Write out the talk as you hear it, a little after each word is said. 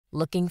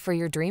Looking for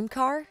your dream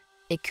car?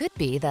 It could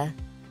be the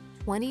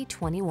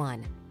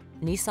 2021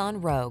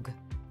 Nissan Rogue.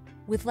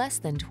 With less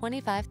than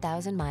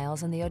 25,000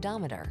 miles on the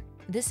odometer,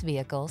 this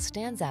vehicle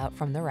stands out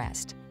from the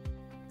rest.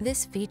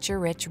 This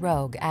feature-rich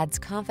Rogue adds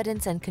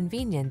confidence and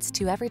convenience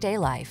to everyday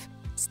life.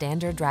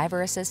 Standard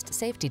driver assist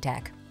safety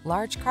tech,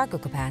 large cargo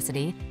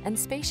capacity, and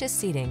spacious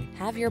seating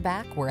have your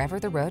back wherever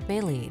the road may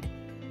lead.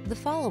 The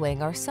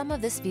following are some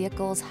of this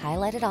vehicle's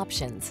highlighted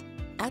options: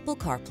 Apple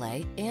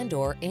CarPlay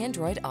and/or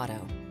Android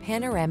Auto,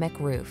 panoramic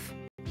roof,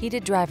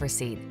 heated driver's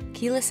seat,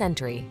 keyless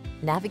entry,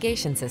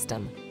 navigation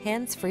system,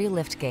 hands-free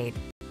liftgate,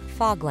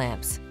 fog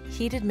lamps,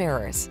 heated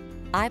mirrors,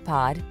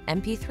 iPod,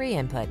 MP3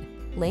 input,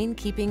 lane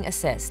keeping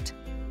assist.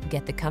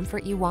 Get the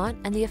comfort you want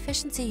and the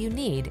efficiency you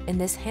need in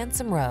this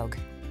handsome Rogue.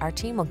 Our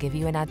team will give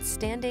you an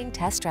outstanding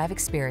test drive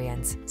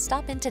experience.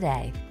 Stop in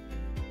today.